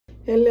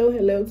Hello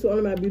to all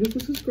of my beautiful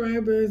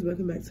subscribers.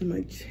 Welcome back to my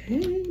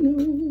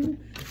channel.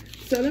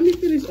 So let me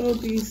finish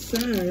off these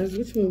signs.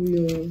 Which one we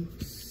on?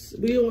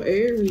 We on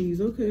Aries,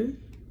 okay.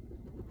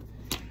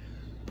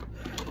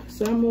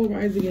 Sun, Moon,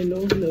 Rising, and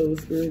North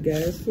Node, Spirit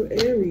guides for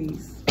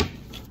Aries.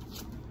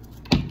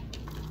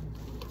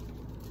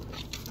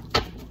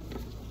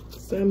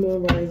 Sun,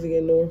 Moon, Rising,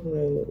 and North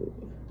Node.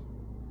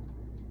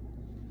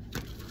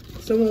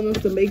 Someone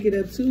wants to make it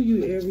up to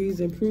you, Aries,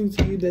 and prove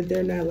to you that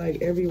they're not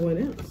like everyone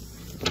else.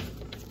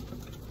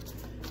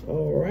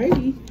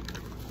 Alrighty.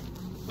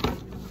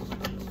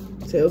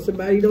 Tell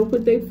somebody don't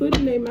put their foot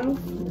in their mouth,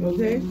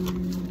 okay?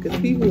 Because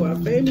people are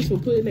famous for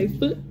putting their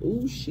foot.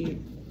 Oh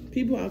shit.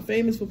 People are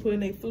famous for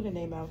putting their foot in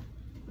their mouth.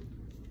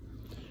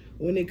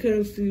 When it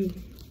comes to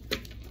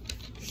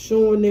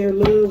showing their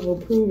love or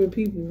proving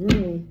people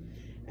wrong,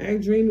 I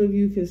dream of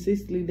you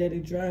consistently that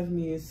it drives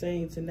me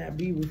insane to not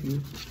be with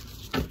you.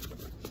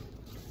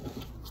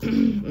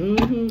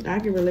 I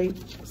can relate.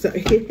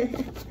 Sorry.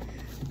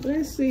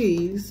 Let's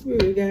see,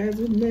 Spirit guys,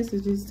 what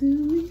messages do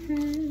we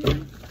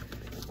have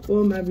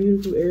for my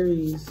beautiful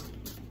Aries?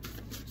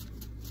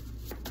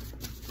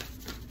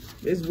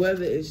 This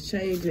weather is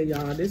changing,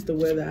 y'all. This is the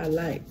weather I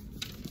like.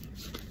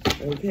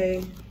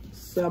 Okay,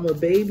 summer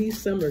baby,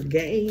 summer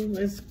game.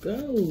 Let's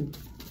go.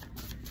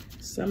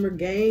 Summer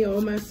game.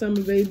 All my summer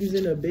babies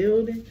in the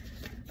building.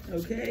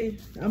 Okay,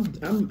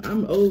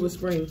 I'm over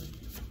spring.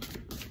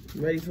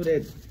 Ready for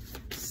that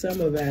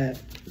summer vibe.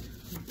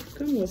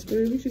 Come on,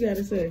 Spirit, what you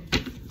gotta say?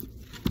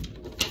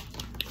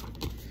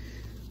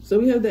 So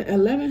we have the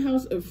 11th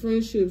house of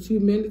friendships,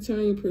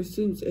 humanitarian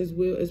pursuits, as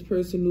well as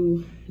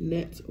personal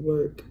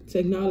network.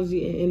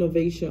 Technology and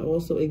innovation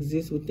also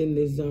exist within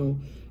this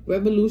zone.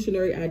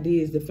 Revolutionary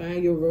ideas,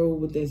 define your role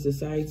within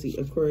society,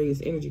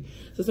 Aquarius energy.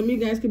 So some of you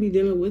guys could be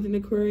dealing with an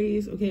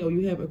Aquarius, okay, or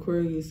you have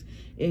Aquarius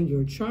in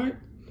your chart,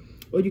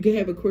 or you could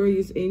have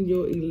Aquarius in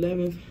your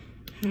 11th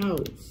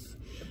house.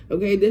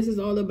 Okay, this is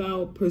all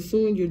about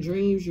pursuing your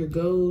dreams, your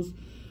goals.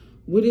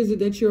 What is it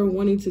that you're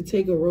wanting to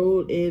take a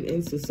role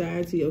in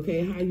society,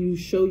 okay? How you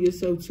show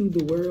yourself to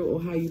the world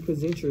or how you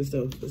present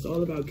yourself. It's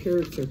all about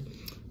character.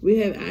 We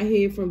have, I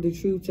hid from the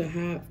truth to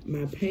hide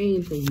my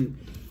pain from you,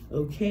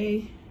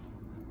 okay?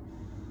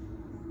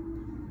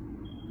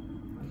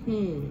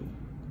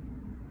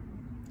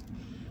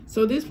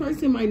 So this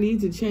person might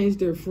need to change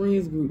their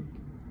friends group,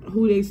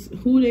 who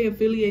they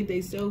affiliate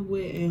themselves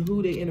with and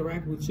who they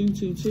interact with,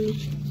 too,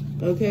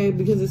 okay?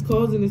 Because it's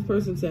causing this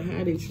person to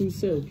hide their true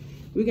self.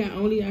 We got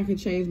only I can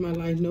change my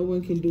life. No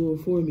one can do it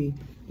for me.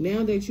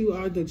 Now that you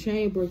are the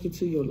chain breaker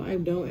to your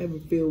life, don't ever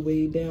feel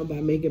weighed down by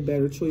making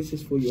better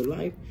choices for your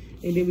life.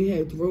 And then we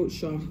have throat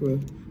chakra,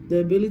 the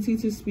ability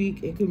to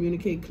speak and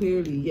communicate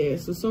clearly. Yeah,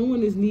 so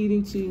someone is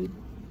needing to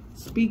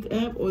speak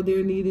up or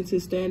they're needing to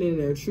stand in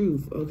their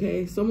truth,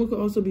 okay? Someone could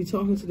also be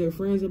talking to their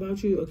friends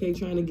about you, okay?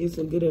 Trying to get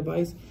some good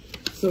advice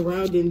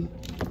surrounding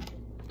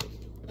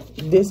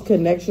this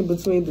connection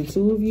between the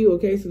two of you,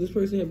 okay? So this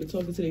person had been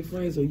talking to their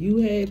friends, or you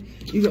had.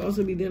 You could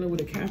also be dealing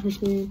with a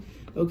Capricorn,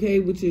 okay,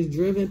 which is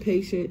driven,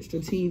 patient,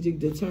 strategic,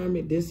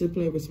 determined,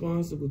 disciplined,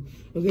 responsible.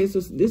 Okay,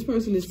 so this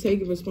person is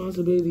taking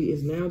responsibility,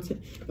 is now,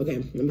 okay,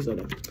 let me slow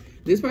down.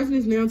 This person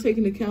is now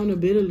taking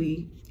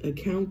accountability,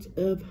 okay?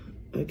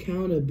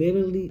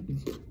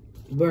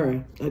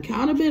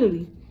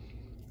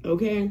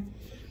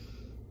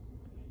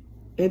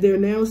 And they're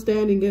now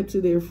standing up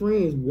to their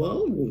friends.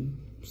 Whoa.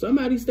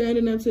 Somebody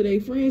standing up to their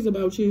friends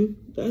about you.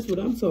 That's what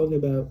I'm talking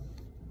about.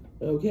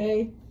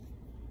 Okay?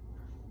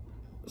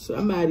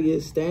 Somebody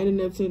is standing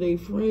up to their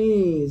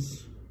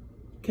friends.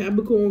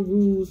 Capricorn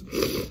rules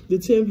the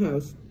 10th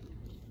house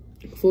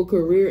for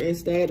career and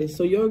status.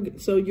 So your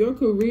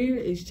career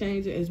is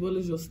changing as well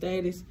as your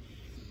status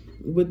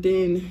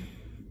within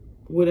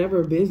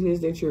whatever business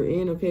that you're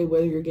in, okay?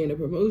 Whether you're getting a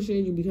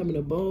promotion, you're becoming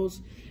a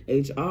boss,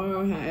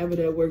 HR, however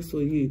that works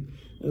for you,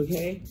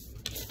 okay?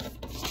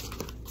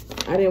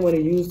 I didn't want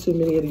to use too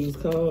many of these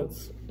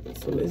cards,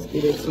 so let's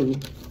get into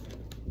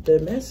the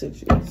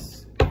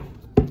messages.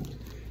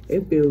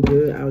 It feels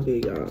good out there,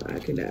 y'all. I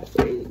cannot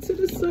wait till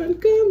the sun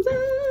comes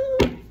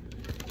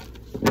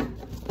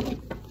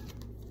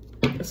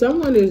out.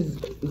 Someone is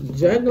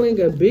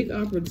juggling a big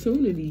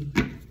opportunity,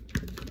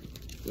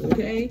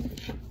 okay?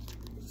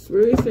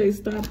 Spirit says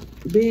stop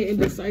being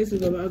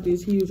indecisive about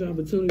this huge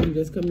opportunity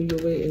that's coming your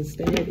way and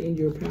stand in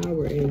your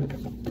power and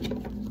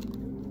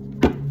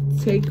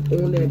take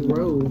on that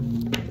road,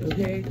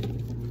 okay?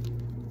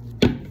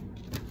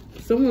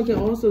 Someone can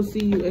also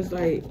see you as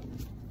like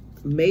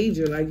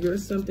major, like you're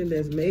something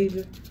that's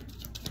major,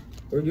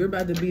 or you're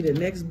about to be the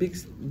next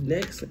best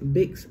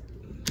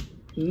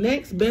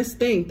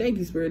thing. Thank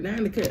you, Spirit.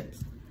 9 of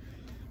Cups.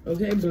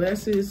 Okay,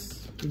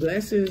 blessings,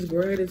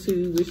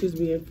 gratitude, wishes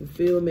being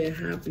fulfillment,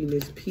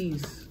 happiness,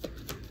 peace.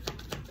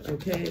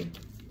 Okay,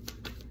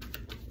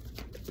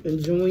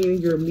 enjoying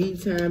your me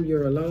time,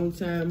 your alone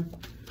time.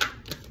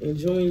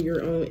 Enjoying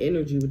your own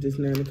energy with this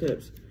 9 of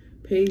Cups.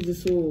 Page of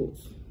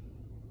Swords.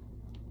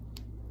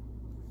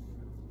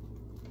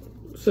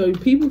 So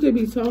people could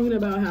be talking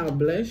about how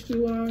blessed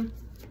you are,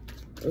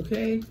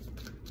 okay?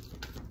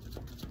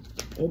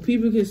 Or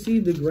people can see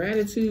the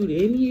gratitude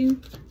in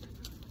you,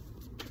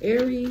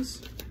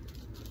 Aries.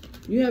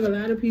 You have a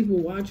lot of people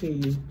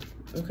watching you,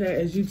 okay?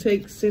 As you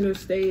take center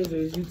stage, or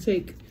as you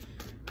take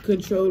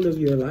control of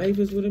your life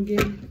is what I'm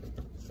getting.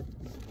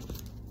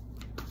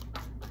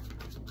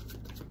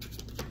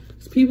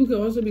 People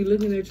could also be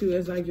looking at you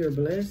as like you're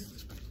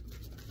blessed.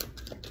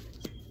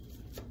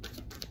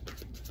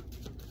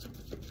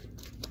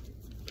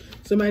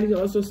 Somebody could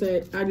also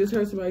say, I just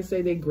heard somebody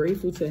say they're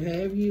grateful to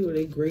have you, or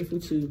they're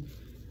grateful to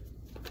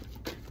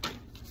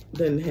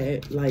then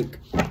have, like,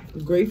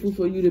 grateful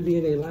for you to be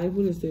in their life.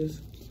 What is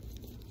this?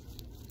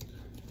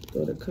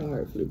 Oh, the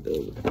card flipped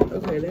over.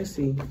 Okay, let's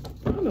see.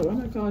 I don't know why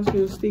my cards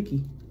feel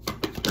sticky.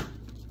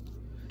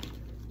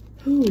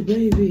 Oh,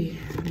 baby.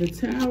 The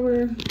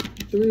Tower,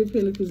 Three of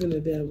Pentacles, and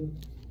the Devil.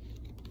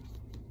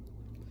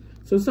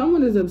 So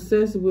someone is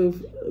obsessed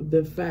with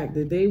the fact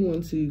that they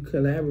want to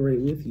collaborate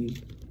with you.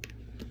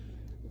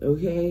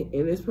 Okay?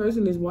 And this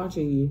person is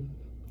watching you.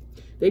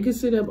 They could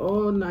sit up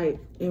all night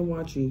and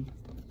watch you.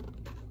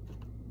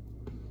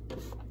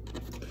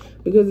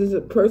 Because this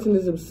person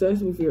is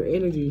obsessed with your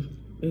energy.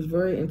 It's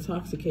very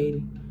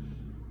intoxicating.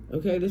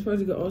 Okay? This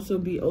person could also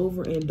be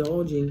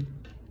overindulging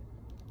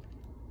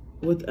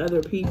with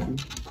other people.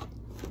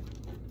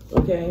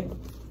 Okay?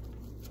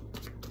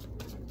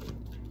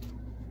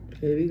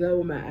 Here we go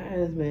with my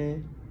eyes,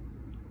 man.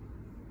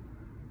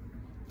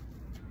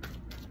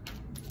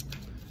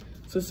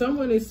 So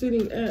someone is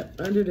sitting up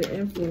under the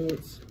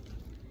influence,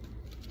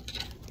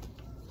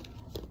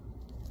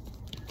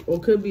 or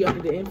could be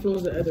under the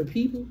influence of other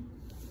people.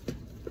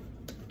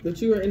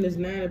 But you are in this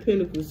Nine of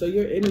Pentacles, so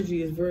your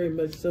energy is very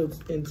much so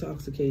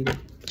intoxicated.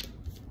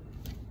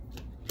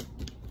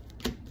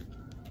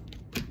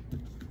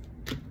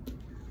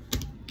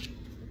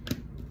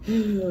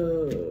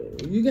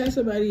 You got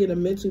somebody in a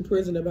mental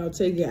prison about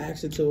taking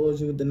action towards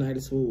you with the Knight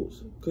of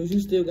Swords, because you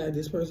still got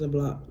this person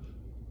blocked.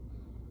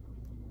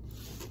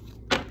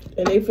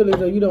 And they feel as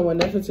though you don't want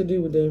nothing to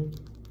do with them.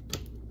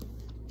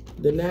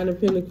 The Nine of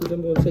Pentacles,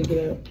 I'm going to take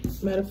it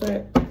out. Matter of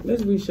fact,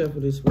 let's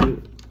reshuffle this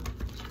word.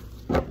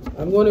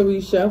 I'm going to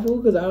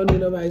reshuffle because I don't need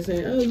nobody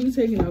saying, oh, you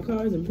taking our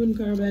cards and putting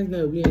cards back.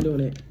 No, we ain't doing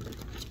that.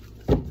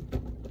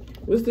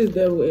 What's this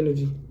Devil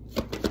energy?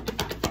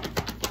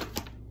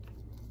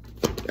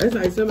 That's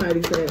like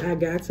somebody saying, I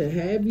got to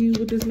have you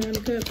with this Nine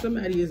of Cups.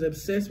 Somebody is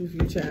obsessed with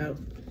you, child.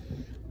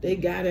 They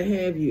got to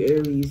have you,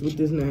 Aries, with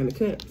this Nine of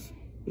Cups.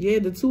 Yeah,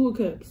 the Two of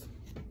Cups.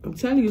 I'm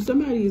telling you,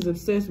 somebody is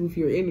obsessed with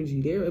your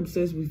energy. They're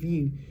obsessed with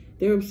you.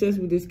 They're obsessed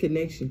with this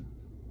connection.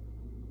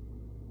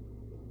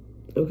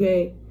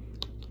 Okay?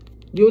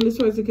 You and this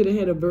person could have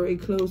had a very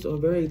close or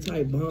very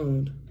tight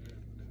bond.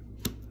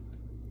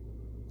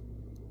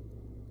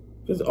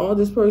 Because all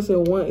this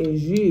person wants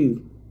is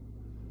you.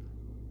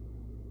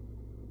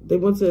 They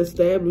want to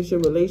establish a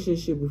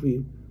relationship with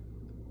you.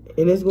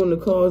 And it's going to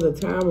cause a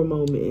timer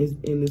moment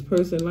in this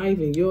person's life,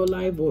 in your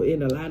life, or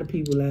in a lot of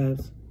people's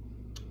lives.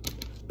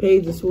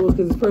 Page of Swords,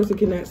 because this person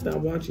cannot stop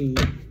watching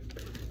you.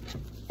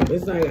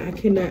 It's like, I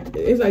cannot,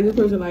 it's like this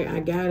person like, I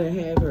gotta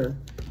have her.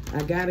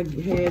 I gotta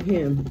have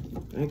him.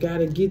 I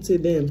gotta get to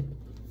them.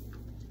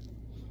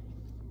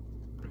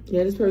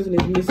 Yeah, this person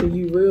is missing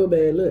you real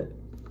bad. Look.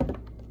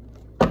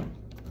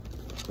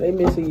 They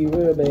missing you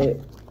real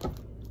bad.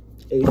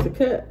 Ace of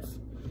Cups.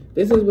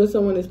 This is what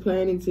someone is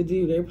planning to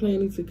do. They're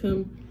planning to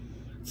come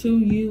to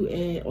you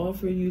and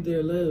offer you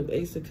their love.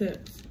 Ace of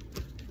Cups.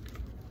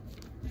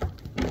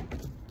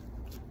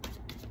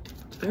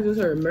 I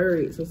just heard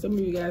married. So some of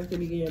you guys could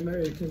be getting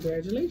married.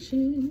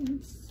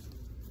 Congratulations.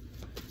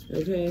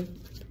 Okay.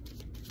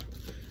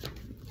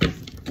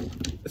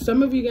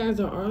 Some of you guys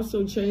are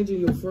also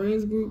changing your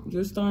friends group.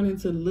 You're starting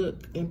to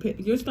look and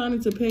you're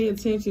starting to pay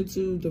attention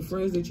to the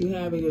friends that you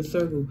have in your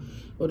circle,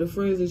 or the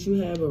friends that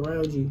you have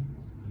around you.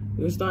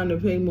 You're starting to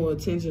pay more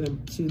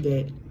attention to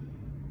that.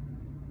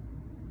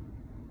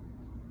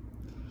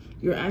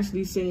 You're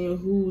actually seeing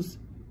who's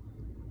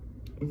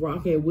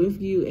rocking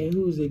with you and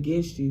who's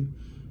against you.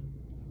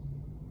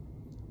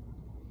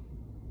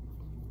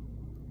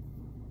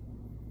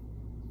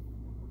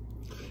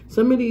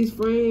 Some of these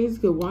friends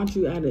could watch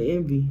you out of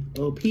envy,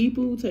 or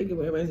people, take it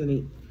where it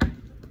resonates.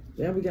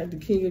 Now we got the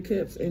King of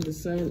Cups and the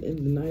Sun and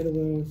the Knight of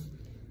Wands.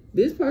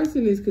 This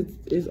person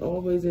is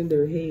always in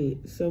their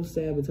head,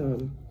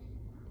 self-sabotaging.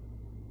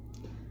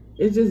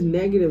 It's just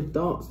negative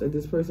thoughts that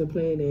this person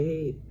play in their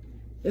head.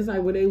 It's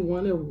like when they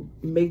want to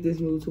make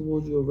this move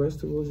towards you or rush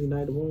towards you,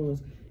 Knight of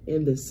Wands,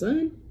 and the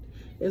Sun,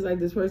 it's like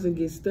this person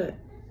gets stuck.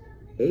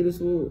 Eight of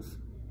Swords.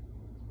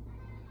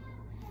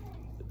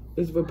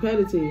 It's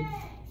repetitive.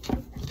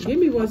 Give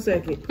me 1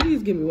 second.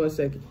 Please give me 1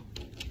 second.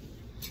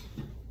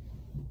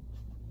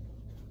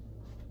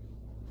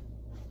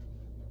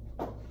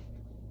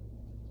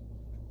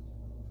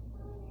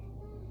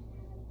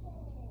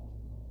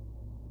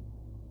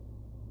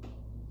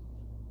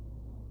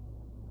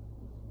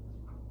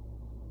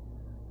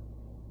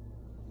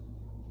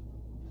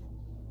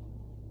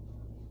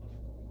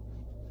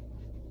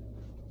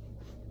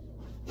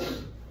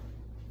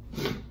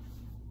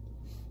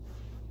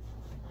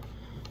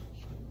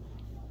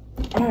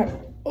 All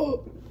right.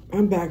 Oh,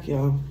 I'm back,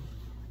 y'all.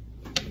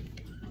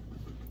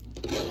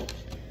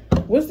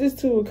 What's this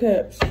Two of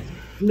Cups?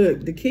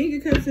 Look, the King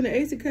of Cups and the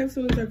Ace of Cups,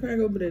 soon as I crack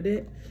open the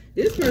deck,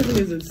 this person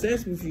is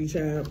obsessed with you,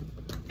 child.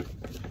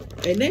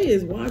 And they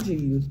is watching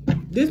you.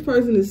 This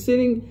person is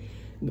sitting,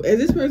 as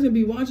this person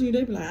be watching you,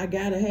 they be like, I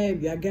gotta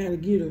have you, I gotta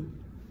get her.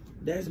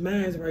 That's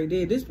mine right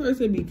there. This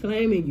person be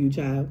claiming you,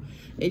 child.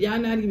 And y'all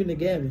not even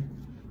together.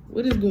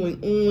 What is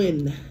going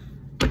on?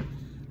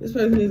 This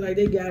person is like,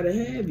 they gotta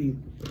have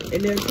you.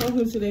 And they're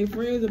talking to their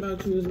friends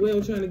about you as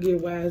well, trying to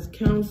get wise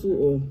counsel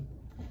or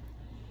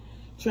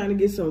trying to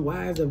get some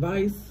wise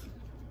advice.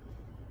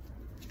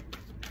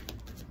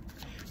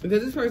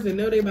 Because this person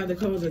know they about to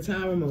cause a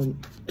tower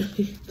moment.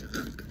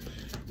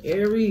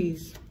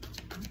 Aries.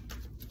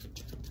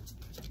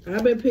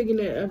 I've been picking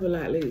that up a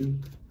lot lately.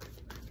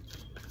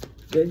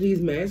 That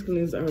these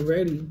masculines are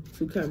ready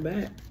to come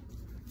back.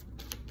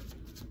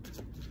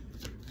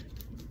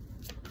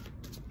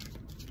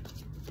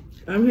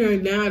 I'm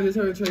hearing now, I just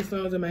heard Trey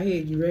Songz in my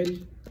head. You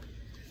ready?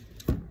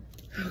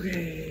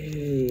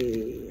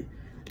 Okay.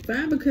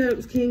 5 of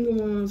Cups, King of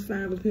Wands,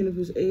 5 of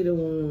Pentacles, 8 of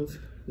Wands,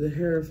 the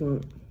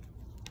Hierophant.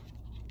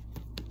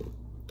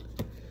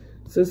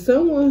 So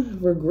someone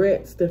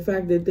regrets the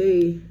fact that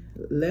they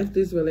left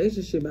this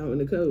relationship out in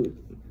the cold.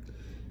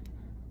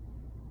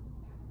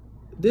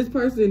 This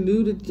person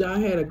knew that y'all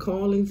had a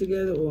calling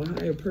together or a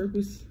higher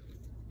purpose.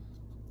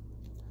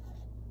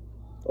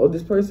 Or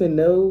this person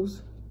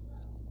knows.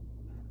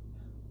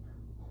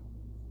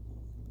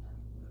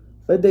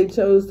 But they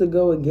chose to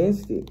go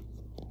against it.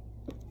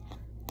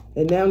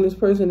 And now this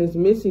person is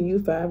missing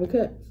you, 5 of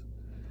Cups.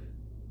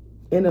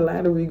 And a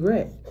lot of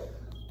regret.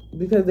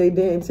 Because they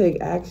didn't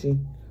take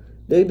action.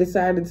 They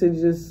decided to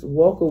just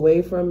walk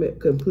away from it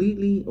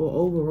completely or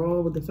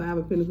overall with the 5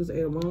 of Pentacles,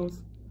 8 of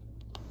Wands.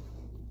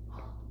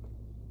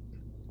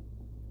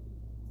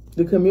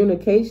 The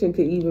communication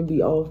could even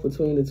be off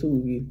between the two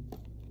of you.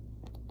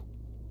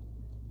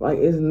 Like,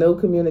 it's no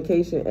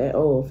communication at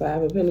all.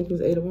 5 of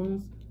Pentacles, 8 of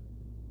Wands.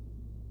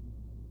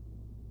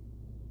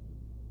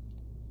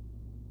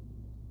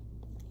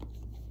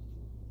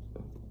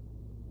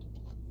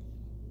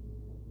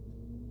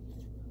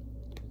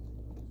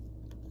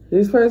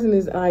 This person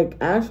is like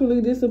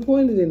actually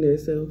disappointed in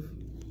themselves.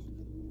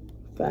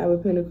 5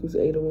 of Pentacles,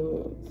 8 of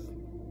Wands.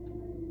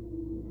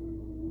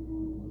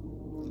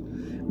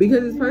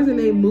 Because this person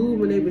ain't moved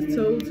when they was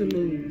told to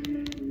move.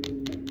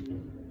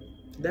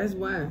 That's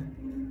why.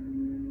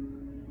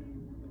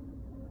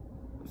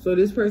 So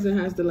this person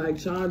has to like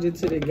charge it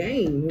to the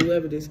game,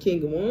 whoever this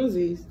King of Wands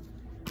is.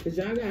 Because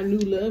y'all got new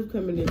love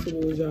coming in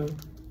towards y'all.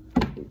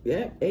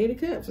 Yep, 8 of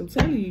Cups. I'm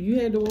telling you, you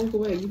had to walk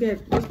away.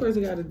 This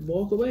person got to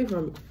walk away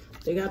from it.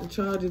 They got to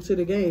charge it to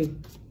the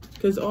game.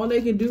 Because all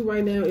they can do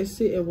right now is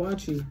sit and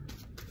watch you.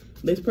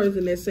 This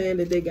person that's saying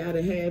that they got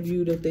to have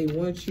you, that they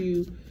want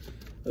you,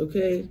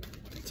 okay?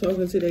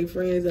 Talking to their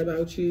friends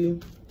about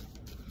you.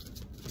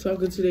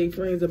 Talking to their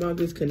friends about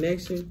this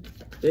connection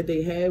that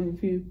they have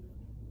with you.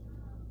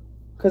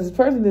 Because this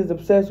person is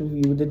obsessed with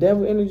you, with the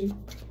devil energy.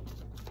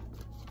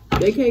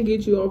 They can't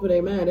get you off of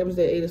their mind. That was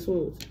that 8 of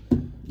Swords.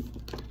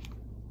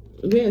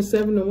 We had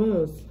 7 of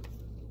Wands.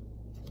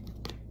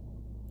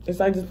 It's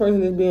like this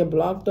person is being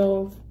blocked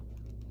off.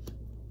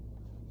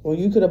 Or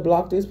you could have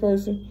blocked this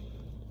person.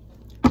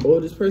 Or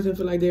this person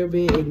feel like they're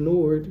being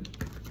ignored.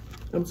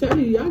 I'm telling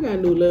you, y'all got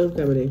new love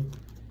coming in.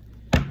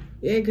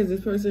 Yeah, because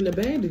this person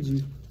abandoned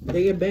you.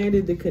 They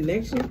abandoned the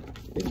connection,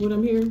 is what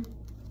I'm hearing.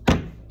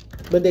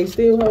 But they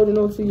still holding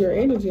on to your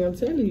energy, I'm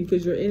telling you,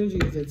 because your energy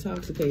is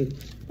intoxicated.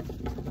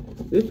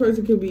 This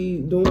person could be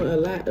doing a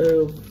lot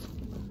of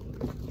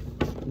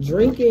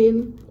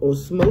drinking or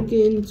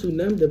smoking to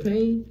numb the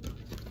pain.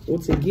 Or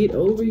to get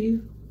over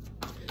you.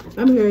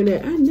 I'm hearing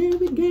that I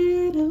never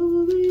got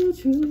over your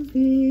truth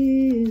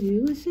is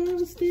you wish I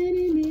was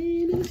standing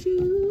in the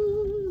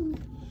shoes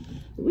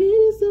when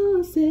it's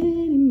all said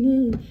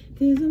and done,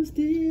 cause I'm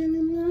still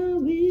in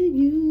love with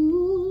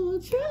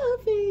you.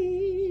 Truth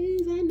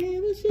is I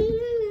never should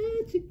have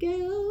let you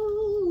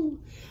go,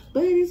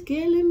 but it's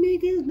killing me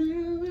cause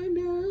now I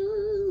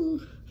know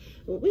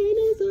when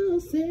it's all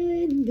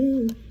said and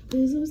done,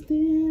 cause I'm still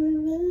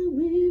in love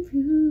with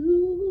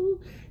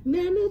you.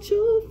 Now the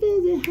truth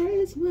is it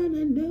hurts when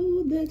I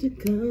know that it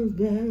comes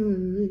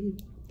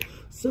back.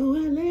 So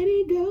I let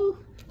it go.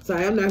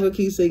 Sorry, I'm not going to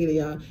keep singing to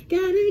y'all.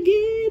 Gotta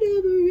get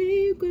over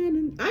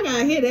it. I got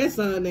to hear that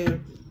song now.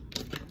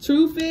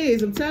 Truth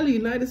is, I'm telling you,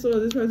 Knight of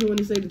Swords, this person want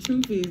to say the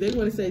truth is. They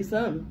want to say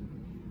something.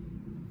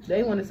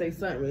 They want to say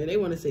something, and they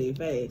want to say it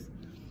fast.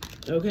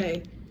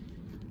 Okay?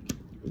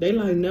 They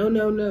like, no,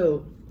 no,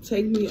 no.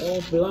 Take me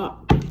off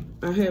block.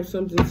 I have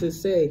something to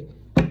say.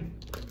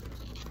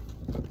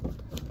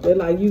 They're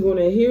like, you're going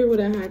to hear what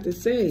I have to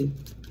say.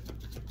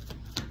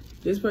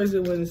 This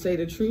person wouldn't say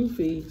the truth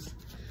is.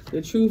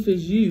 The truth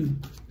is you.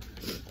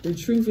 The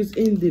truth is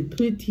in the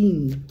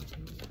pudding.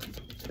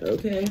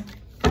 Okay?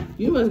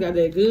 You must got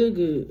that good,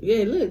 good.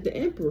 Yeah, look, the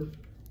Emperor.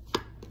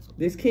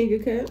 This King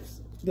of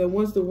Cups that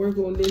wants to work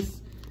on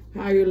this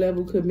higher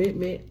level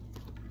commitment.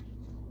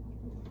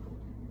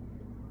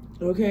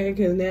 Okay,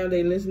 because now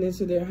they listening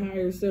to their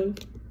higher self.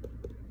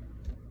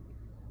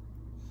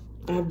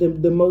 After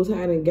the Most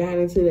High done got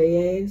into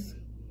their ass.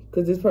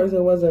 Because this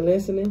person wasn't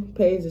listening.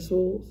 Page of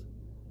Swords.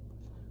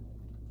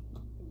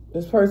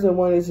 This person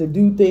wanted to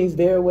do things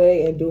their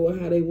way and do it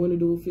how they want to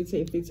do it.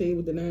 15-15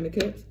 with the 9 of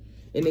Cups.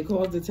 And it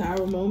caused the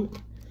Tower moment.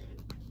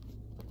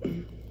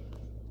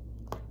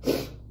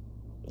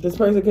 This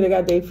person could have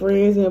got their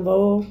friends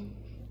involved,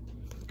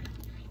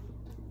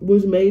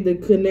 which made the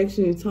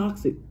connection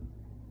toxic.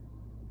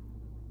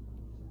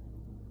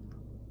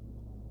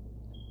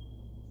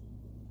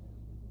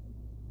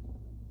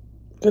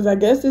 Because I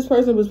guess this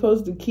person was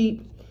supposed to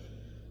keep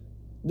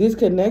this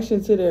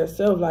connection to their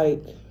self.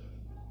 Like,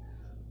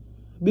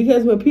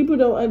 because when people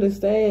don't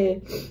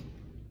understand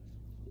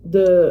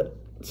the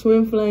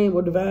twin flame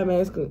or divine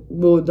masculine,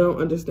 well,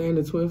 don't understand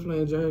the twin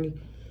flame journey,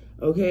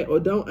 okay, or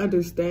don't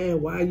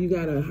understand why you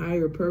got a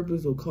higher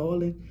purpose or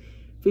calling,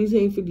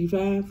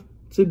 1555,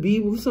 to be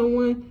with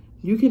someone,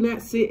 you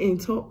cannot sit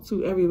and talk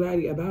to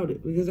everybody about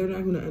it because they're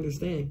not going to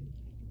understand.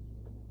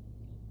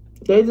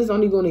 They're just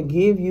only going to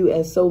give you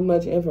as so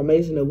much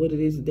information of what it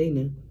is that they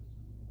know.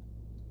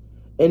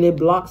 And it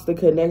blocks the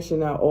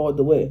connection out all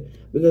the way.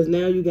 Because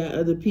now you got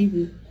other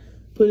people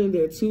putting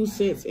their 2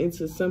 cents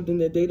into something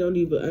that they don't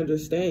even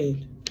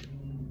understand.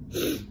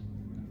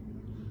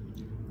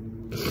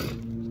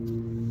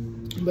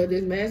 But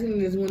this masculine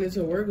is wanting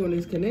to work on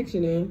this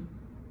connection now.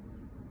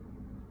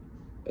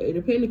 8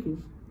 of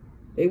Pentacles.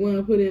 They want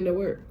to put in the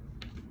work.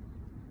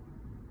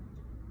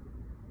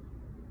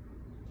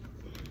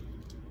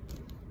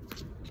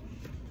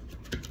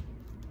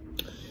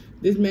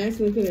 This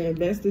masculine could have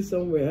invested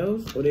somewhere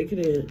else, or they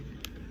could have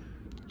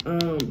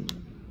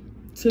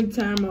took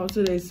time out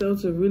to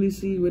themselves to really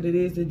see what it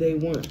is that they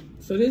want.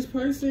 So this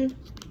person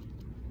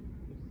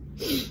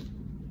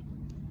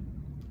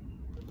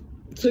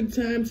took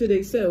time to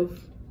themselves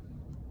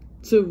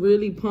to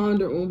really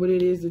ponder on what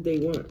it is that they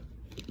want,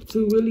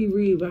 to really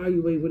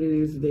reevaluate what it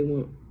is that they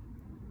want.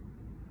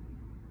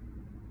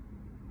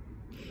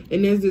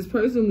 And as this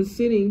person was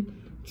sitting,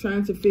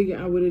 trying to figure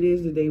out what it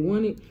is that they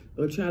wanted,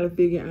 or trying to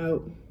figure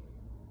out,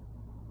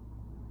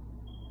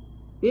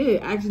 yeah,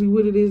 actually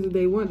what it is that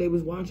they want, they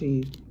was watching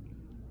you.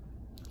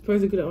 This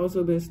person could have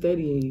also been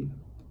studying you.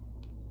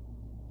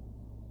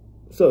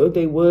 So if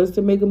they was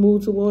to make a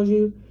move towards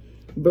you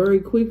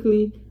very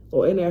quickly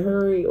or in a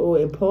hurry or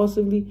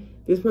impulsively,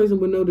 this person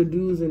would know the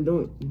do's and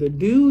don'ts. The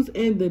do's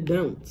and the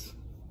don'ts.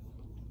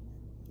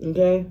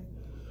 Okay?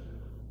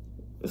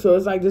 So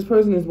it's like this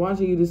person is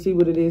watching you to see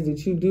what it is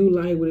that you do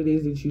like, what it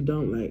is that you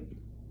don't like.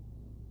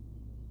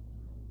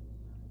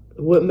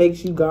 What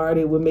makes you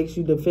guarded, what makes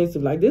you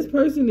defensive. Like, this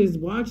person is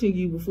watching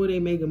you before they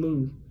make a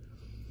move.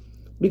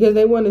 Because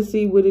they want to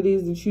see what it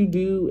is that you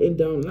do and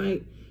don't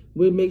like.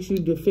 What makes you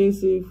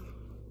defensive.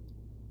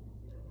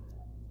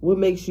 What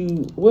makes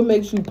you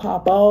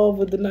pop off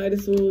with the Knight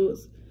of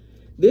Swords.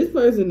 This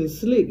person is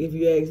slick, if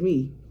you ask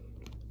me.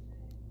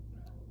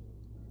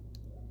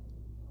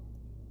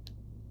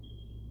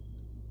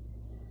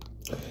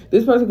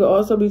 This person could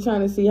also be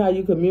trying to see how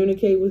you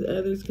communicate with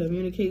others,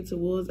 communicate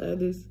towards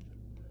others,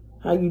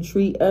 how you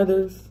treat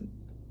others.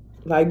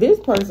 Like, this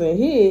person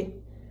here,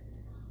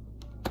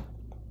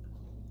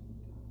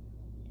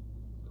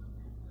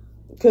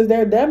 because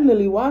they're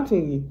definitely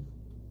watching you.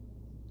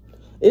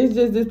 It's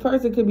just this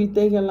person could be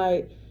thinking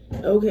like,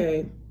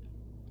 okay,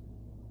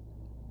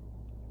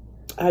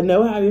 I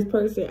know how this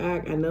person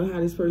act. I know how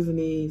this person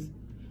is.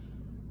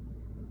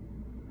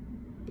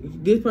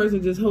 This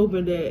person just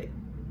hoping that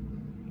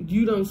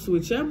you don't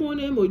switch up on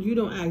them, or you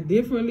don't act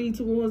differently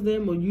towards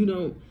them, or you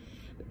don't,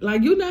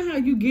 like, you know how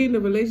you get in a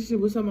relationship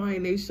with somebody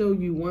and they show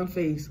you one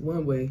face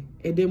one way,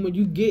 and then when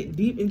you get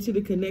deep into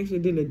the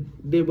connection,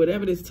 then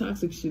whatever this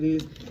toxic shit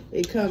is,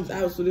 it comes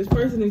out. So this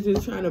person is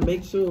just trying to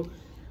make sure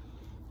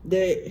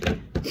that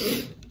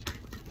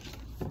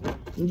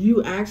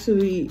you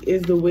actually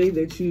is the way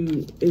that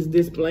you is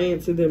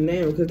displaying to them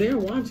now, because they're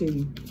watching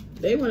you.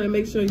 They want to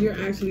make sure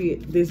you're actually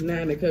this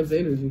 9 of Cups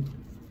energy.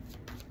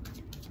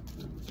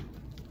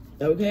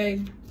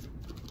 Okay?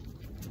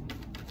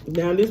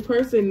 Now, this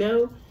person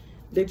know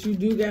that you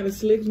do got a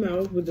slick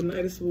mouth with the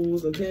Knight of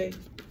Swords, okay?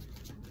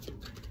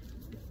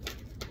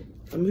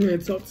 I'm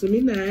hearing talk to me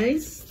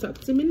nice. Talk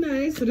to me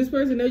nice. So this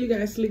person know you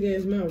got a slick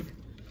ass mouth.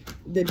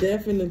 The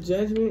Death and the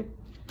Judgment.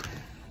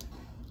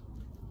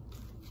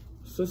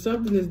 So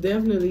something is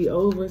definitely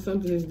over.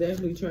 Something is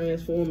definitely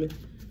transforming.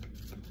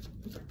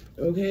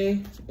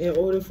 Okay? In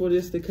order for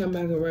this to come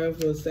back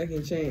around for a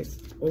second chance.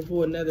 Or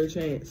for another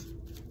chance.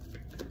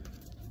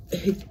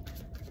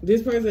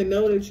 This person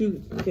know that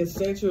you can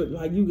set your,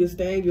 like, you can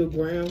stand your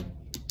ground.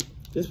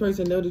 This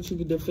person know that you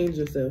can defend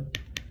yourself.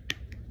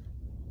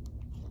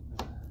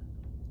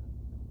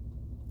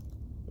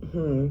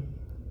 You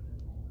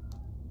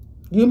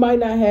might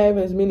not have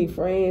as many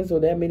friends or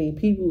that many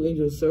people in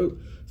your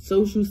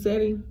social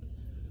setting.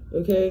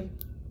 Okay?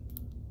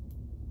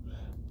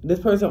 This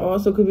person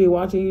also could be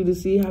watching you to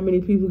see how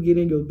many people get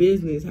in your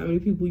business, how many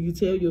people you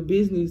tell your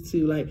business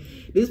to. Like,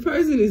 this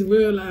person is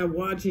real life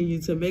watching you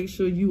to make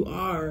sure you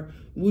are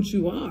what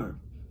you are.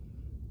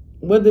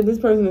 Whether this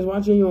person is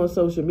watching you on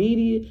social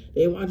media,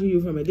 they watching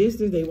you from a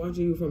distance, they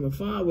watching you from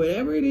afar,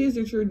 whatever it is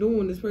that you're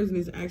doing, this person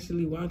is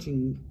actually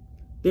watching you.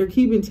 They're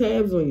keeping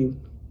tabs on you.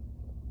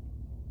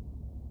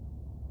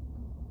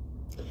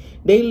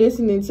 They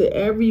listening to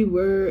every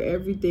word,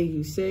 everything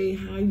you say,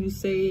 how you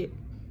say it.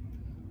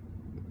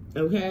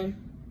 Okay?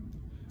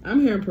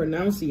 I'm hearing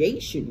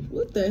pronunciation.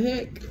 What the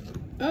heck?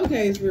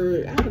 Okay,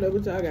 Spirit. I don't know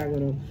what y'all got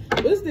going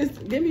on. What's this?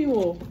 Give me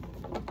more.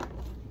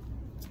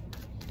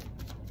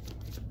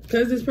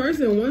 Because this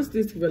person wants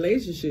this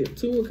relationship.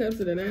 2 of Cups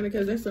to the 9 of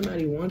Cups. That's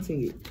somebody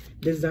wanting it,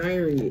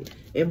 desiring it,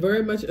 and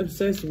very much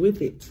obsessed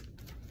with it.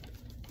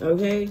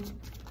 Okay?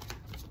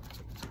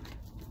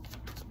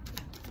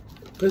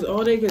 Because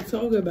all they can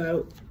talk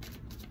about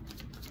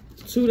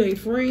to their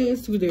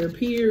friends, to their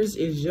peers,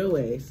 is your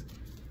ass.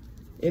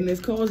 And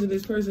it's causing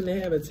this person to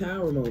have a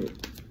tower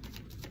moment.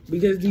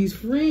 Because these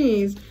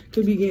friends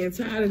could be getting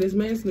tired of this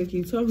masculine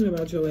keep talking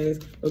about your ass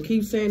or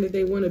keep saying that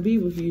they want to be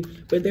with you,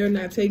 but they're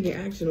not taking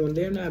action on it.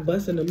 They're not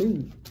busting the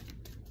move.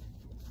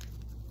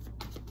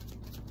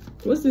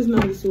 What's this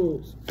Knight of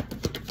Swords?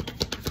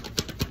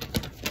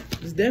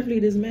 It's definitely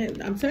this man.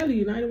 I'm telling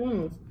you, Knight of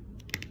Wands.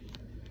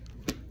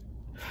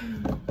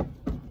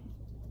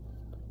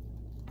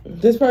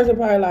 This person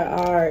probably like,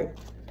 all right,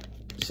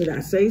 should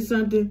I say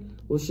something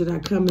or should I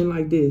come in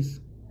like this?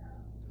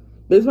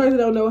 This person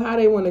don't know how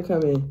they want to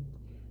come in.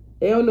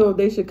 They don't know if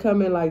they should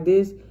come in like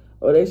this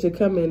or they should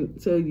come in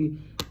and tell you,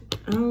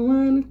 I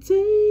want to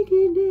take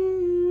it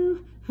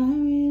down. I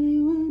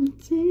really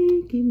want to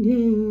take it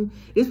down.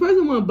 This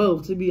person wants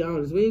both, to be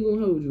honest. We ain't going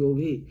to hold you over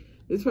here.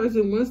 This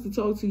person wants to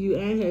talk to you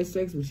and have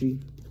sex with you.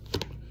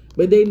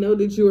 But they know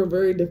that you are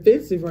very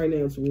defensive right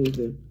now towards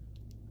them.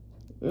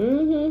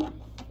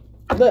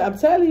 Look, I'm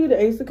telling you,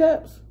 the Ace of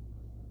Cups.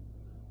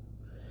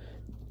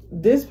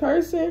 This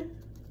person,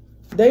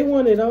 they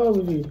want it all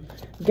with you.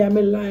 Got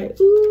me like,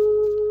 ooh,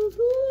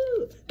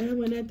 ooh. And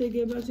when I think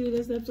about you,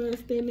 that's the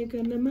first thing that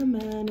comes to my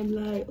mind. I'm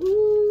like,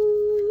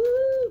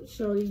 ooh,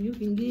 shorty, you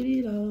can get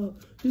it all.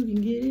 You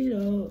can get it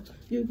all.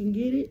 You can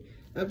get it.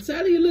 I'm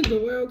telling you, look,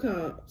 the World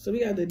card. So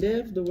we got the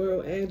Death, the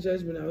World, and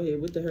Judgment out here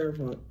with the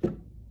Hierophant.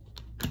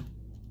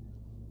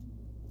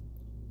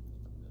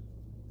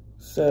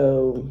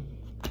 So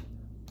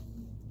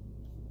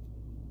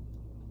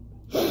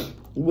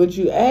what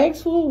you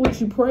asked for, what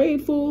you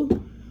prayed for,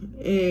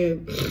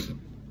 and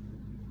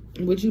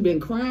what you've been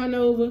crying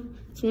over,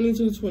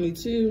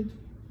 2222,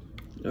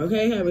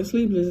 okay, having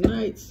sleepless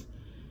nights,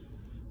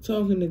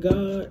 talking to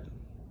God,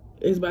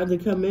 is about to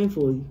come in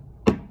for you.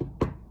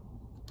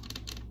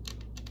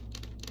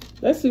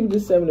 Let's see what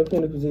this 7 of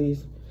Pentacles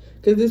is.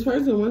 Because this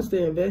person wants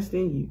to invest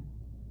in you.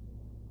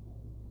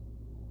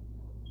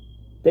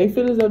 They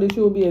feel as though that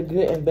you will be a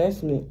good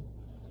investment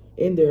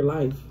in their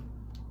life.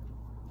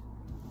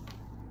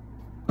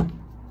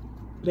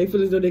 They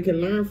feel as though they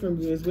can learn from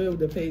you as well with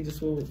the Page of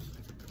Swords.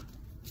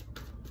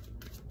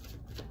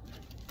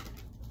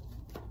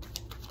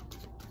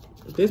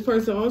 This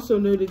person also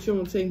knows that you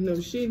don't take no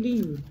shit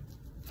either.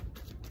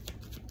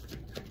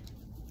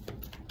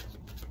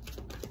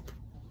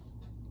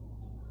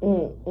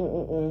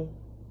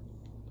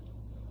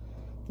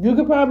 You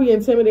could probably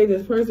intimidate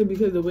this person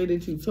because of the way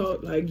that you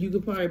talk. Like, you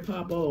could probably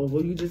pop off,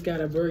 or you just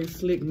got a very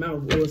slick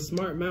mouth or a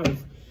smart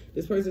mouth.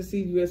 This person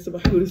sees you as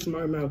somebody with a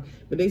smart mouth,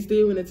 but they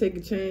still want to take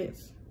a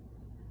chance.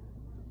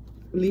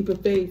 Leap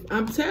of faith.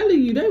 I'm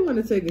telling you, they want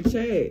to take a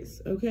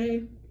chance,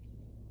 okay?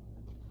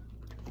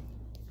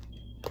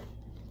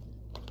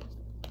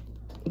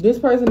 This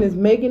person is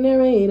making their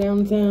way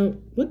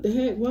downtown. What the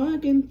heck?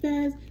 Walking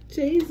fast,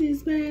 chasing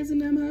fast,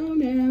 and I'm home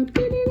now.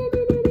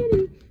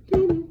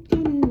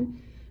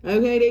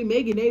 Okay, they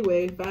making their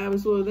way. 5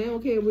 of Swords. They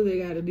don't care what they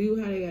got to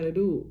do, how they got to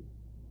do it.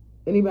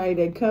 Anybody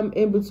that come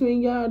in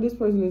between y'all, this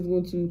person is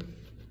going to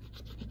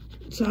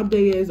chop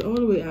their ass all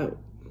the way out.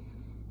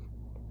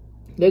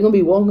 They're going to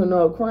be walking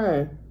off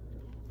crying.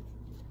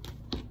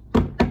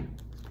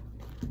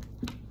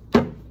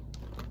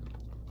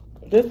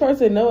 This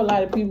person know a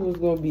lot of people is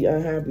going to be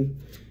unhappy.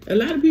 A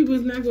lot of people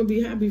is not going to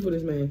be happy for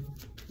this man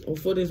or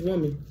for this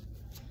woman.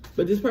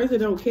 But this person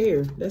don't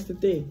care. That's the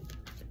thing.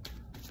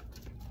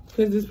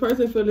 Because this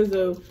person feels as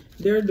though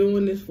they're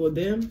doing this for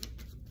them.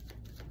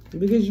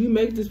 Because you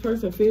make this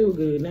person feel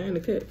good. 9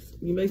 of Cups.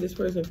 You make this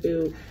person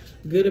feel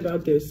good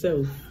about their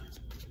self.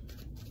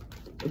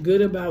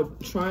 Good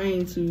about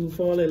trying to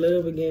fall in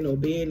love again or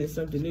being in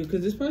something new.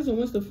 Because this person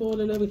wants to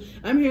fall in love again.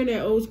 I'm hearing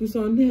that old school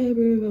song, never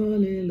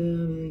fall in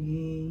love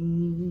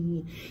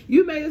again.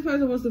 You make this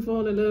person wants to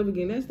fall in love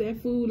again. That's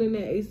that fool in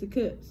that Ace of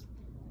Cups.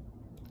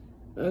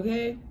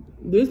 Okay?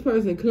 This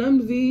person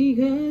clumsy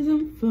because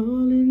I'm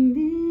falling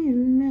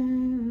in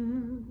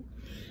love.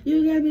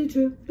 You got me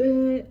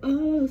tripping.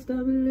 Oh,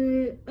 stop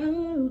it.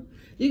 Oh.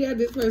 You got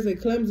this person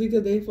clumsy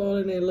because they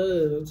falling in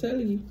love. I'm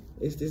telling you.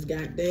 It's this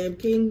goddamn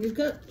King of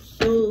Cups.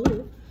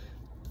 So,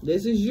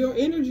 this is your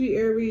energy,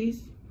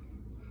 Aries.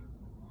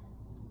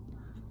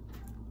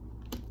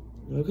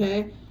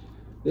 Okay?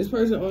 This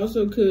person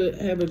also could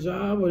have a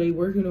job or they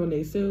working on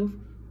themselves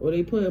or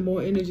they putting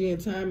more energy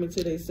and time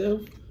into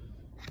themselves.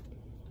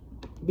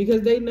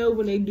 Because they know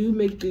when they do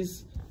make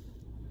this,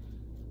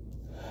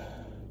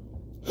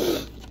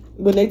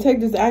 when they take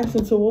this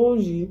action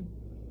towards you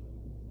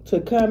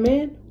to come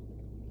in,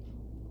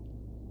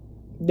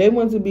 they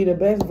want to be the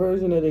best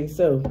version of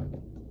themselves.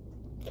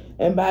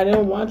 And by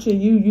them watching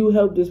you, you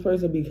help this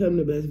person become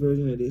the best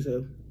version of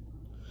themselves.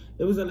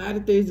 There was a lot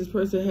of things this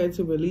person had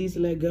to release,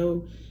 let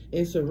go,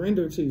 and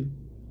surrender to.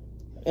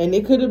 And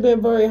it could have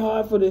been very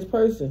hard for this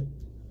person,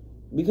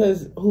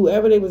 because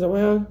whoever they was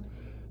around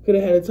could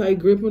have had a tight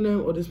grip on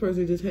them, or this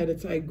person just had a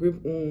tight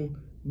grip on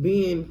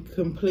being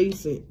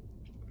complacent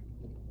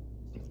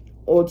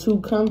or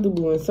too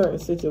comfortable in certain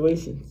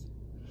situations.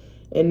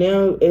 And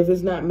now, if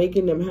it's not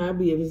making them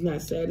happy, if it's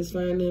not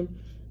satisfying them,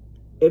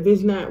 if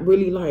it's not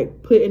really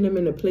like putting them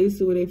in a place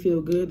where they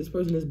feel good, this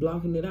person is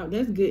blocking it out.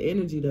 That's good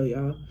energy though,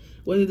 y'all.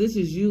 Whether this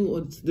is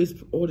you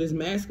or this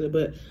masculine,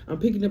 but I'm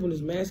picking up on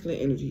this masculine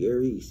energy,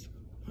 Aries.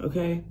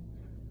 Okay?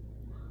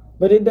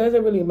 But it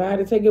doesn't really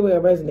matter. Take it where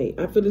it resonates.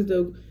 I feel as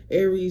though,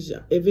 Aries,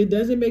 if it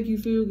doesn't make you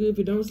feel good, if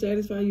it don't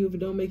satisfy you, if it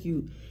don't make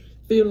you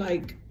feel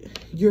like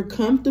you're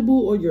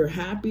comfortable or you're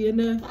happy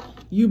enough,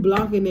 you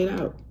blocking it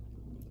out.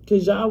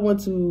 Because y'all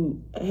want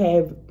to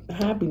have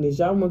happiness.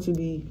 Y'all want to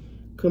be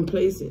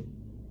complacent.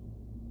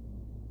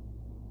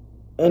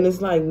 And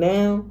it's like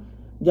now,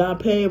 y'all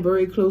paying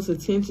very close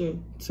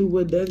attention to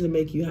what doesn't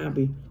make you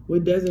happy,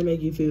 what doesn't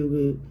make you feel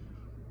good.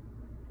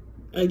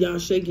 And y'all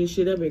shaking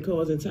shit up and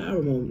causing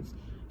tower moments.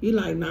 You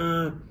like,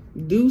 nah,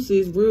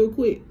 deuces real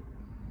quick.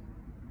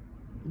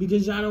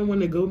 Because y'all don't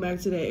want to go back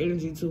to that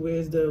energy to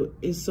where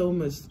it's so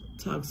much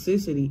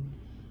toxicity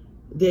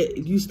that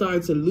you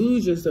start to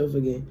lose yourself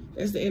again.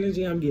 That's the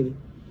energy I'm getting.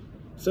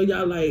 So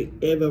y'all like,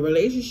 if a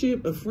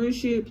relationship, a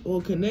friendship,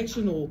 or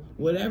connection, or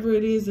whatever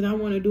it is that I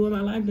want to do in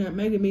my life that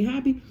making me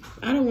happy,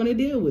 I don't want to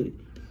deal with it.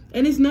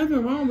 And it's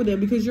nothing wrong with that,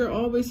 because you're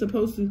always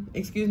supposed to,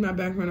 excuse my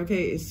background,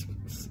 okay?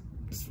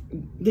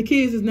 The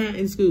kids is not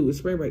in school. It's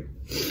spring break.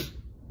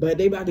 But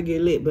they about to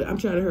get lit. But I'm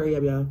trying to hurry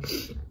up, y'all.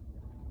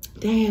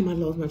 Damn, I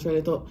lost my train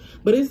of thought.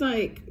 But it's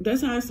like,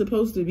 that's how it's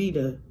supposed to be,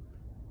 though.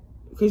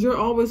 Because you're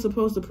always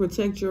supposed to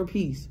protect your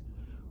peace.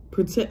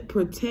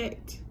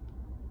 Protect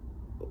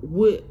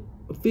what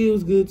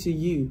feels good to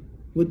you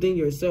within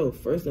yourself,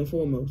 first and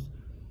foremost.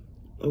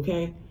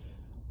 Okay?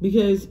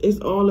 Because it's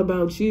all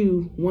about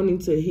you wanting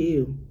to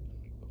heal.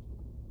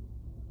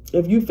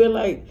 If you feel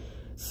like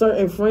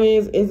certain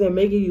friends isn't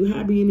making you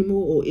happy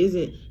anymore, or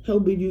isn't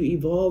helping you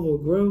evolve or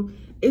grow,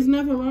 it's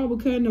nothing wrong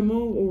with cutting them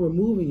off or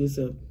removing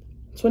yourself.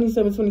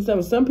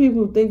 27. Some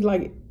people think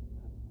like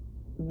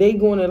they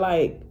gonna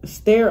like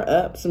stir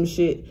up some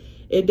shit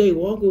if they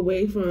walk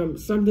away from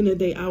something that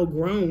they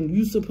outgrown.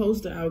 You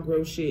supposed to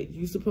outgrow shit.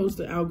 You supposed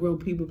to outgrow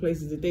people,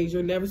 places, and things.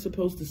 You're never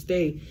supposed to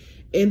stay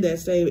in that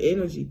same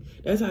energy.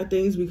 That's how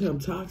things become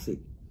toxic.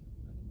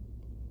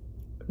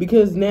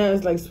 Because now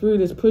it's like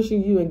spirit is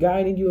pushing you and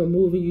guiding you and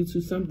moving you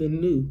to something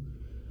new.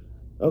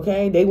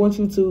 Okay? They want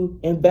you to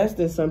invest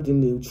in something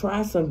new.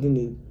 Try something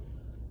new.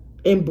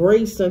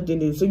 Embrace something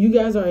new. So you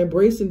guys are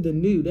embracing the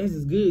new.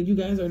 That's good. You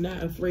guys are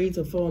not afraid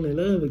to fall in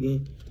love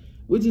again,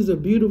 which is a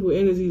beautiful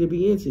energy to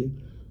be into.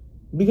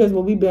 Because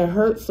when we've been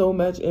hurt so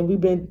much and we've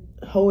been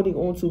holding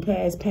on to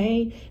past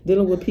pain,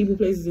 dealing with people,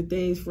 places, and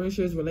things,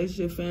 friendships,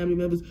 relationships, family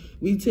members,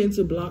 we tend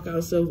to block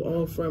ourselves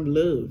off from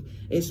love.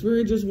 And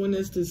spirit just wants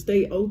us to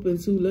stay open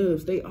to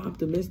love, stay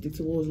optimistic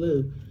towards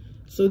love.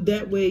 So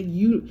that way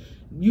you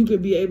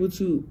could be able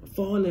to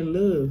fall in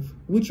love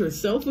with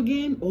yourself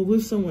again or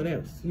with someone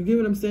else. You get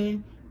what I'm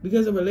saying?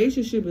 Because a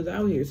relationship is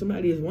out here.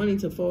 Somebody is wanting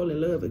to fall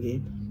in love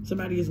again.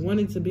 Somebody is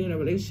wanting to be in a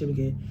relationship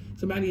again.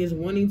 Somebody is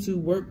wanting to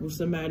work with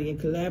somebody and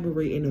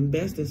collaborate and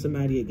invest in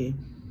somebody again.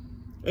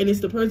 And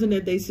it's the person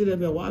that they sit up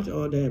and watch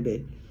all damn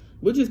day,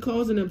 which is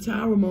causing them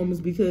tower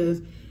moments,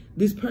 because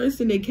this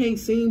person, they can't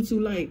seem to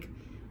like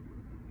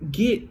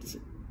get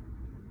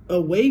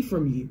away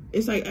from you.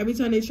 It's like every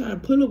time they try to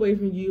pull away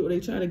from you, or they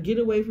try to get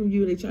away from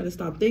you, they try to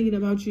stop thinking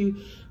about you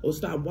or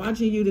stop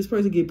watching you, this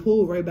person get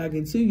pulled right back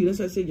into you. That's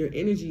why I say your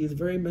energy is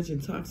very much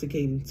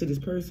intoxicating to this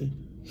person.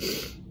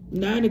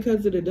 Nine of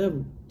Cups to the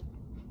Devil.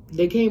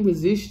 They can't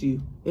resist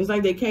you. It's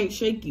like they can't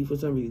shake you for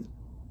some reason.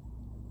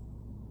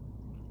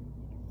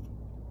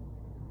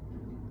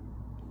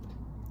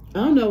 I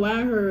don't know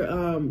why I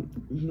heard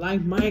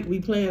Like Mike be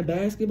playing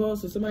basketball,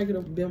 so somebody could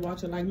have been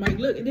watching Like Mike.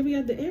 Look, and then we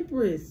have the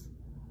Empress.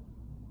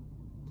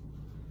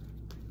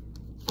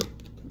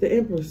 The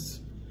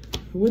Empress.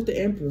 With the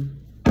Emperor.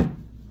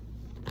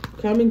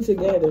 Coming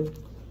together.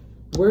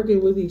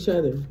 Working with each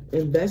other.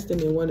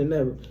 Investing in one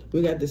another.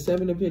 We got the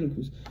Seven of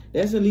Pentacles.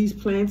 That's at least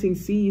planting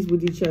seeds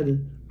with each other.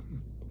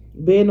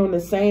 Being on the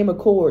same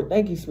accord.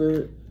 Thank you,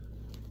 Spirit.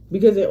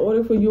 Because in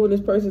order for you and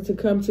this person to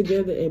come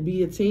together and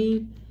be a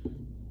team,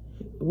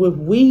 with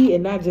we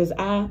and not just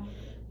I,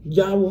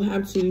 y'all will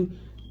have to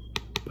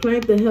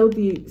plant the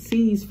healthy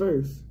seeds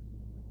first.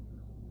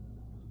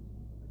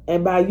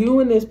 And by you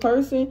and this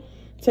person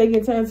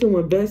taking time to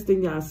invest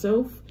in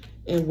yourself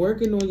and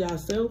working on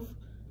yourself,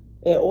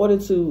 in order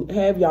to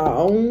have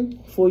y'all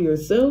own for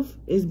yourself,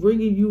 is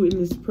bringing you and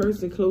this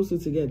person closer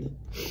together.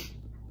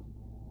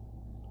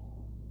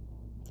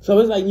 So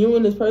it's like you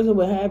and this person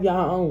will have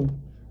y'all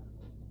own.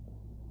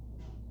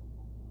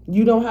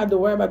 You don't have to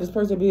worry about this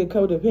person being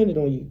codependent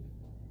on you.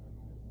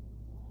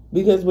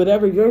 Because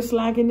whatever you're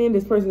slacking in,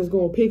 this person is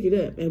going to pick it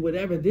up. And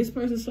whatever this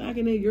person's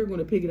slacking in, you're going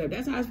to pick it up.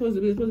 That's how it's supposed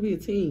to be. It's supposed to be a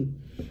team.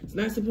 It's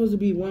not supposed to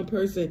be one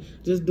person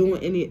just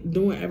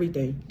doing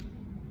everything.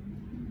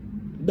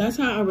 That's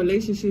how a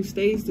relationship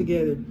stays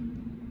together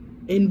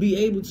and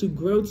be able to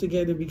grow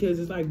together, because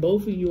it's like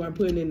both of you are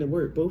putting in the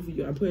work. Both of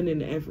you are putting in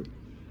the effort.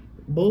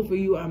 Both of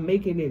you are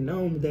making it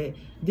known that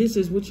this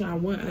is what y'all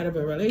want out of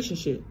a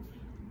relationship.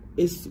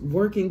 It's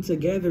working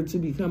together to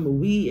become a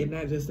we and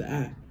not just the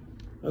I.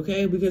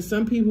 Okay, because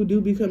some people do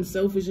become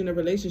selfish in a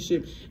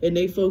relationship and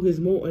they focus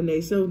more on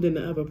themselves than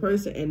the other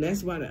person. And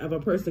that's why the other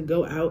person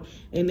go out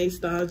and they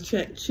start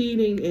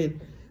cheating and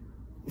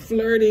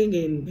flirting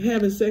and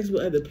having sex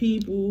with other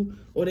people,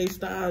 or they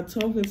start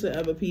talking to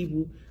other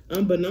people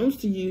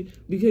unbeknownst to you,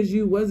 because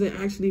you wasn't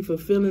actually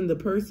fulfilling the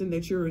person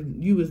that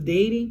you was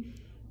dating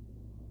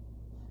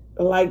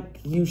like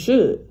you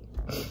should.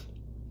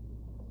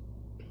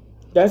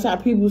 That's how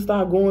people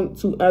start going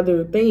to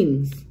other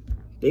things.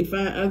 They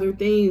find other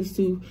things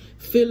to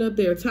fill up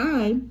their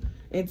time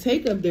and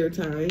take up their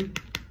time,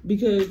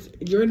 because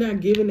you're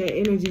not giving that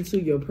energy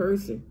to your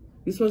person.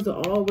 You're supposed to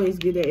always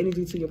give that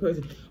energy to your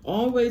person.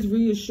 Always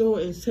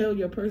reassure and tell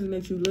your person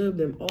that you love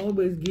them.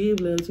 Always give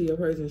love to your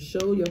person.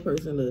 Show your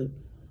person love.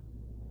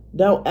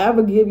 Don't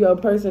ever give your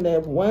person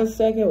that 1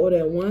 second or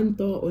that one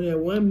thought or that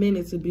 1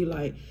 minute to be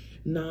like,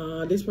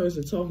 nah, this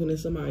person talking to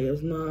somebody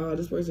else. Nah,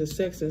 this person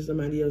sexing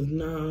somebody else.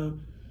 Nah,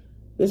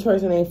 this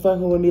person ain't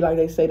fucking with me like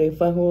they say they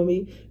fucking with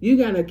me. You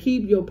gotta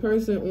keep your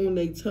person on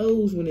their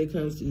toes when it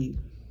comes to you.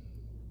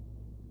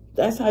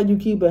 That's how you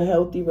keep a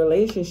healthy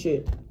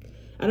relationship.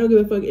 I don't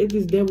give a fuck if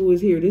this devil is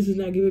here. This is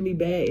not giving me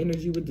bad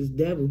energy with this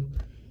devil.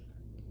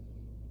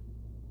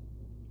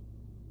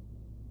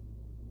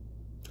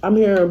 I'm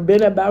hearing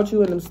been about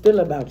you and I'm still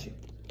about you.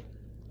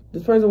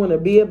 This person want to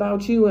be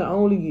about you and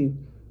only you.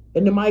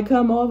 And it might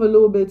come off a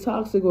little bit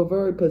toxic or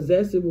very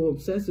possessive or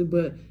obsessive,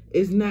 but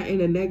it's not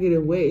in a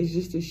negative way. It's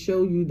just to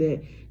show you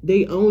that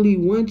they only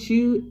want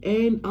you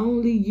and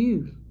only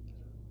you.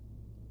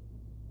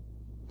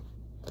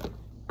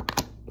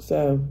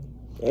 So,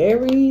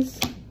 Aries,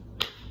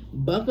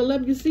 buckle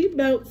up your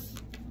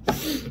seatbelts.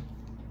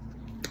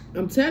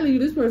 I'm telling you,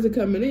 this person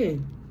coming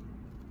in.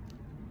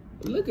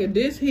 Look at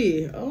this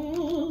here.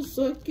 Oh,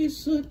 sucky,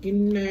 sucky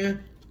now.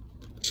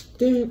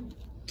 Dun,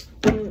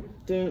 dun,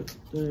 dun,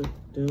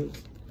 dun.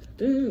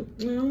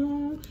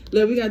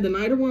 Look, we got the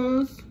Knight of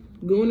Wands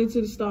going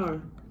into the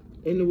Star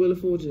in the Wheel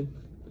of Fortune.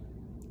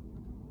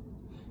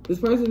 This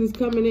person is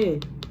coming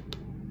in.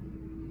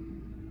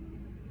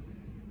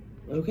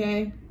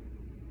 Okay?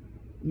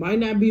 Might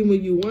not be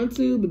when you want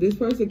to, but this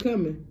person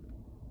coming.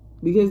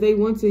 Because they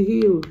want to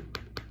heal.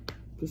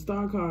 The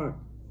Star card.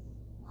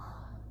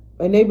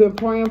 And they've been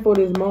praying for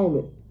this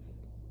moment.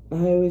 I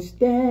wish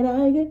that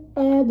I could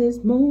have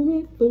this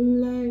moment for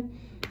life.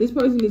 This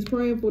person is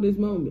praying for this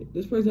moment.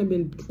 This person has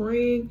been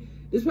praying.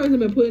 This person has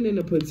been putting in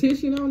a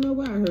petition. I don't know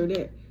why I heard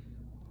that.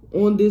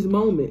 On this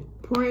moment.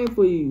 Praying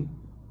for you.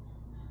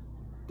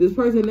 This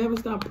person never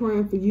stopped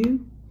praying for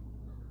you.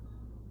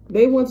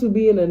 They want to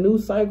be in a new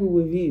cycle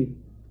with you.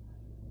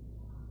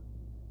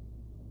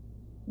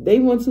 They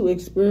want to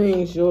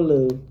experience your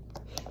love.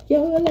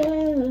 Your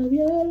love,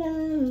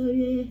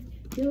 yeah.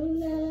 Your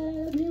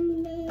love, your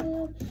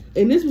love.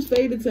 And this was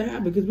fated to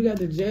happen because we got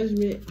the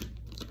Judgment.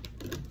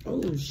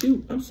 Oh,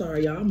 shoot. I'm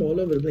sorry, y'all. I'm all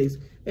over the place.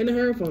 And the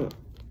Hierophant.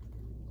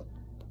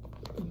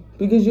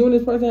 Because you and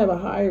this person have a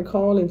higher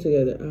calling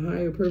together. A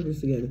higher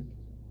purpose together.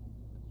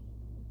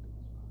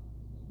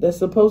 That's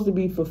supposed to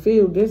be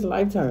fulfilled this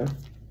lifetime.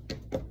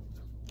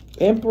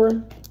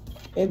 Emperor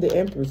and the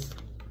Empress.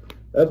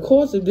 Of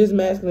course, if this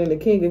masculine, the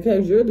King of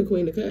Cups, you're the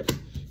Queen of Cups.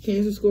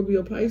 Cancer,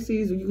 Scorpio,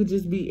 Pisces, or you could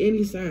just be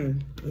any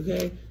sign.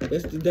 Okay?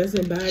 That's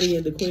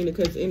embodying the Queen of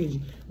Cups energy.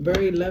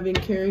 Very loving,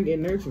 caring,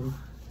 and nurturing.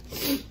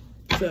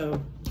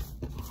 So,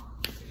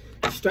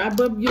 strap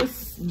up your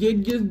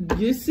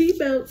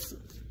seatbelts,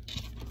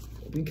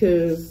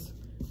 because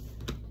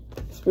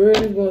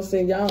Spirit is going to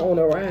send y'all on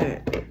a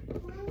ride.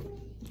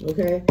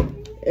 Okay?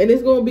 And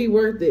it's going to be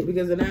worth it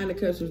because the Nine of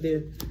Cups was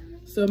there.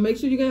 So make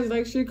sure you guys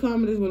like, share,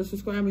 comment as well as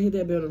subscribe and hit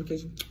that bell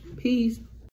notification. Peace.